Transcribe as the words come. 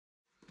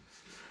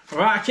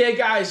Right, okay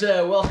guys,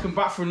 welcome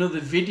back for another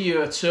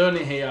video.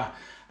 Tony here.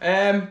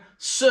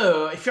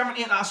 So if you haven't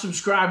hit that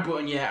subscribe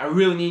button yet, I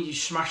really need you to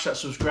smash that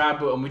subscribe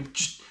button.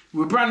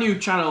 We're a brand new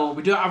channel,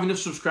 we don't have enough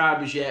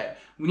subscribers yet.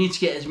 We need to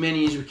get as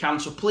many as we can,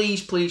 so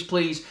please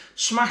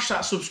smash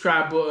that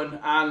subscribe button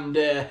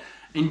and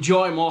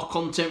enjoy more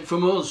content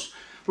from us.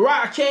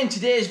 Right, okay, in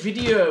today's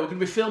video we're going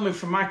to be filming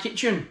from my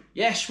kitchen.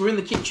 Yes, we're in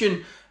the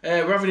kitchen.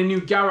 We're having a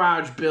new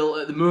garage built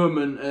at the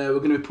moment. We're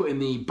going to be putting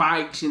the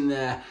bikes in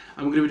there,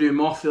 and we're going to be doing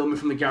more filming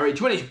from the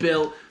garage. When it's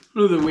built,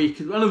 another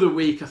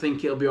week I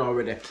think it'll be all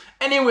ready.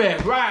 Anyway,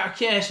 right,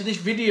 okay, so this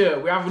video,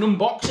 we have an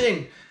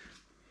unboxing.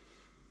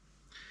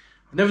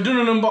 I've never done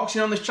an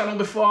unboxing on this channel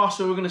before,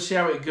 so we're going to see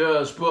how it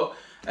goes. But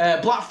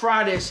Black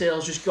Friday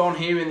sale's just gone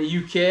here in the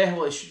UK.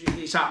 Well,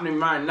 it's happening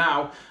right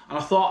now, and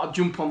I thought I'd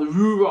jump on the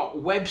Ruroc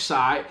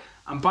website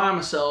and buy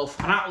myself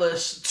an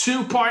Atlas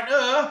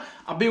 2.0.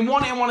 I've been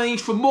wanting one of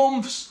these for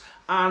months,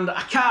 and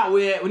I can't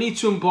wait. We need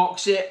to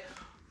unbox it.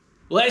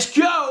 Let's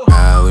go!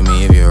 Ride with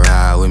me if you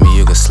ride with me,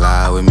 you can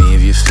slide with me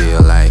if you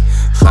feel like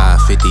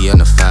 550 on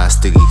the 5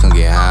 sticky, come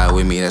get high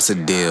with me, that's a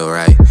deal,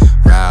 right?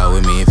 Ride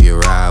with me if you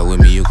ride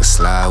with me, you can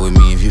slide with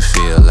me if you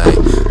feel like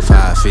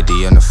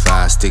 550 on the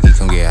 5 sticky,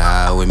 come get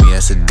high with me,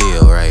 that's a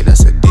deal, right?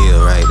 That's a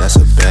deal, right? That's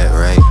a bet,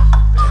 right?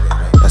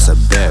 That's a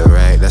bet,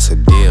 right? That's a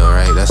deal,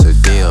 right? That's a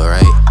deal,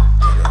 right?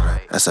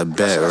 That's a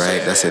bet,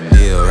 right? That's a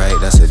deal, right?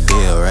 That's a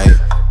deal, right?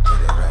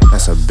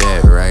 That's a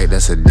bet, right?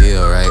 That's a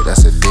deal, right?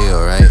 That's a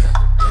deal, right?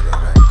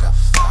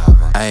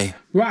 Hey.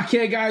 Right,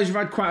 okay guys, we've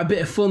had quite a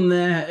bit of fun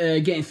there,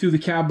 getting through the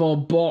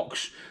cardboard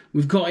box.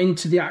 We've got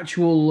into the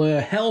actual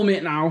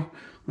helmet now.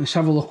 Let's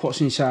have a look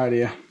what's inside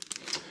here.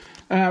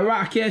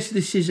 Right, okay, so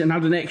this is an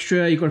add-on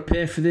extra. You've got to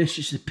pay for this.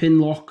 It's a pin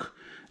lock,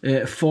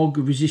 fog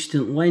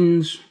resistant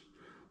lens.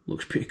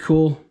 Looks pretty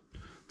cool.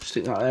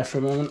 Stick that there for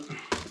a moment.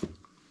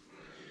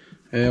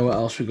 What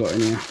else we got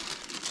in here?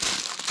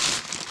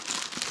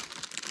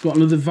 Got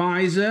another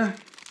visor.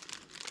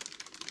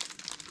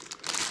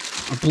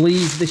 I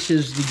believe this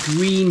is the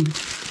green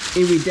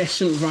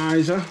iridescent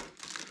visor.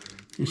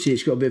 You see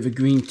it's got a bit of a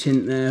green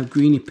tint there,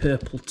 greeny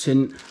purple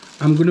tint.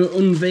 I'm going to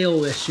unveil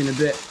this in a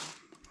bit.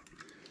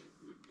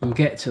 We'll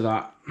get to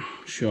that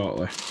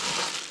shortly.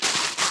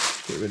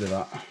 Get rid of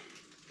that.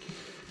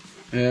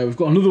 We've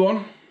got another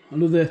one,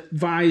 another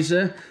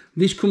visor.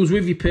 This comes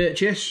with your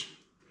purchase.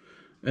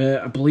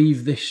 I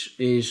believe this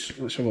is,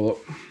 let's have a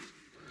look.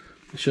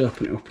 Let's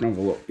open it up and have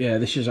a look. Yeah,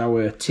 this is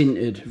our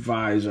tinted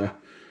visor.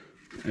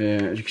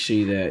 As you can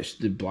see there, it's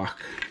the black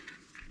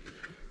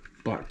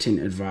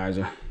tinted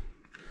visor.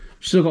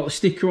 Still got the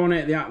sticker on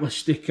it, the Atlas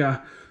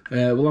sticker.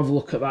 We'll have a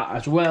look at that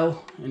as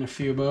well in a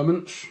few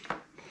moments.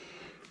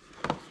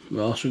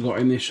 What else we got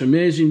in this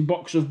amazing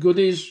box of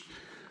goodies?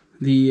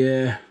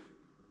 The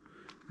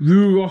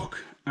Ruroc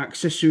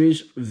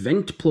accessories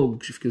vent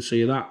plugs, if you can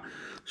see that.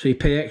 So you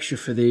pay extra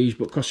for these,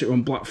 but because it was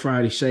on Black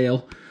Friday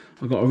sale,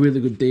 I got a really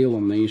good deal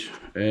on these.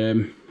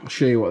 I'll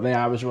show you what they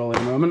are as well in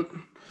a moment.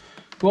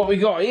 What we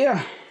got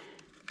here?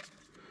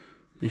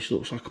 This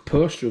looks like a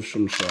poster of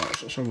some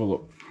sort. Let's have a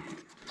look.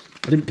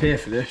 I didn't pay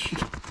for this.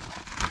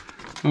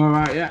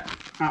 Alright, yeah.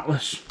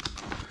 Atlas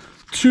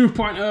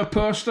 2.0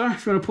 poster.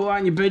 If you want to put that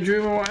in your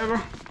bedroom or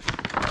whatever.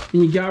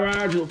 In your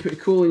garage. It'll look pretty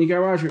cool in your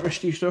garage with the rest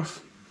of your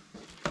stuff.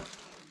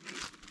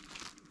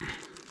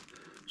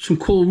 Some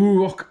cool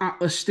Ruroc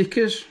Atlas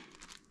stickers.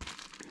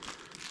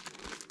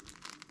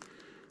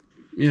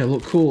 Yeah,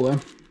 look cool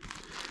then.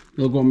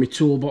 They'll go on my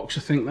toolbox,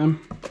 I think, then.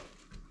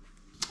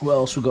 What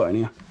else we got in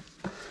here?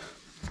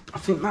 I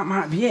think that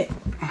might be it.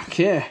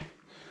 Okay.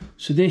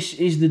 So this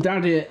is the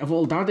daddy of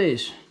all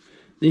daddies.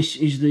 This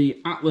is the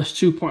Atlas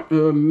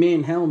 2.0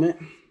 main helmet.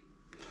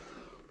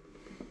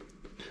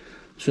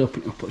 Let's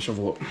open it up, let's have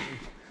a look.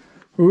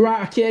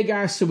 Right, okay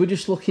guys, so we're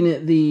just looking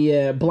at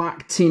the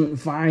black tint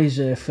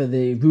visor for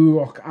the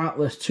Ruroc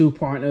Atlas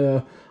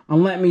 2.0.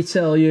 And let me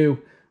tell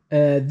you,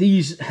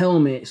 these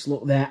helmets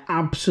look their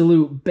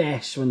absolute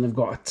best when they've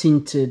got a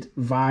tinted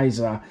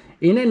visor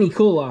in any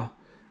colour.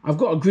 I've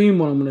got a green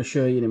one I'm going to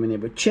show you in a minute,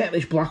 but check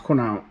this black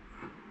one out.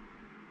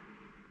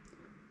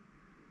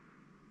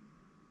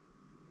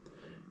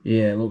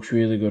 Yeah, it looks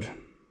really good.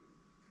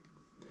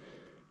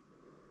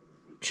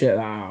 Check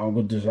that out, how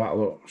good does that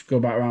look? Let's go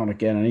back around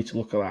again, I need to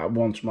look at that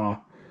once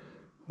more.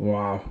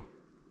 Wow.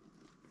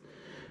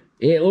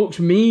 It looks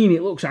mean,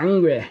 it looks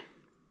angry.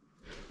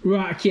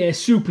 Right, okay,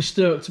 super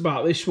stoked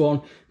about this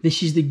one.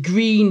 This is the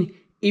green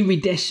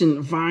iridescent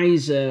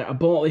visor. I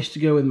bought this to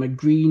go with my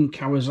green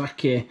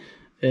Kawasaki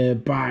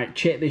bike.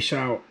 Check this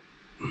out.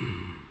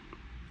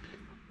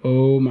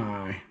 Oh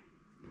my.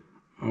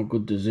 How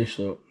good does this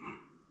look?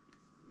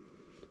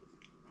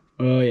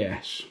 Oh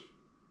yes.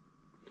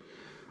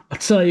 I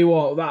tell you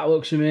what, that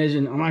looks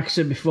amazing. And like I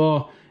said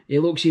before,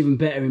 it looks even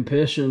better in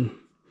person.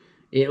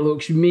 It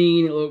looks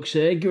mean, it looks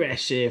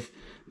aggressive.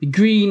 The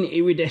green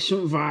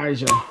iridescent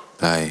visor.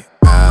 Like,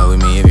 ride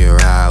with me if you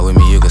ride with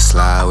me, you can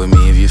slide with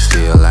me if you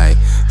feel like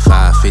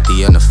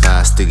 550 on the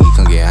 5 sticky,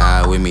 come get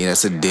high with me,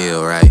 that's a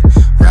deal, right?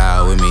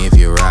 Ride with me if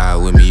you ride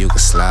with me, you can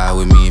slide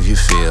with me if you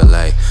feel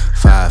like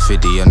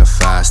 550 on the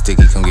 5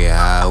 sticky, come get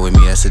high with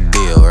me, that's a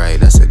deal, right?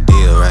 That's a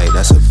deal, right?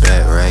 That's a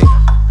bet, right?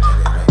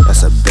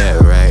 That's a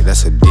bet, right?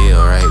 That's a deal,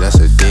 right? That's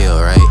a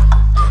deal,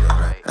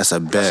 right? That's a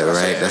bet,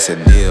 right? That's a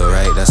deal,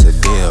 right? That's a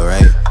deal,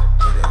 right?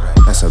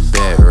 That's a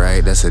bet,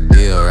 right? That's a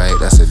deal, right?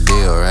 That's a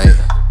deal,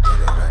 right?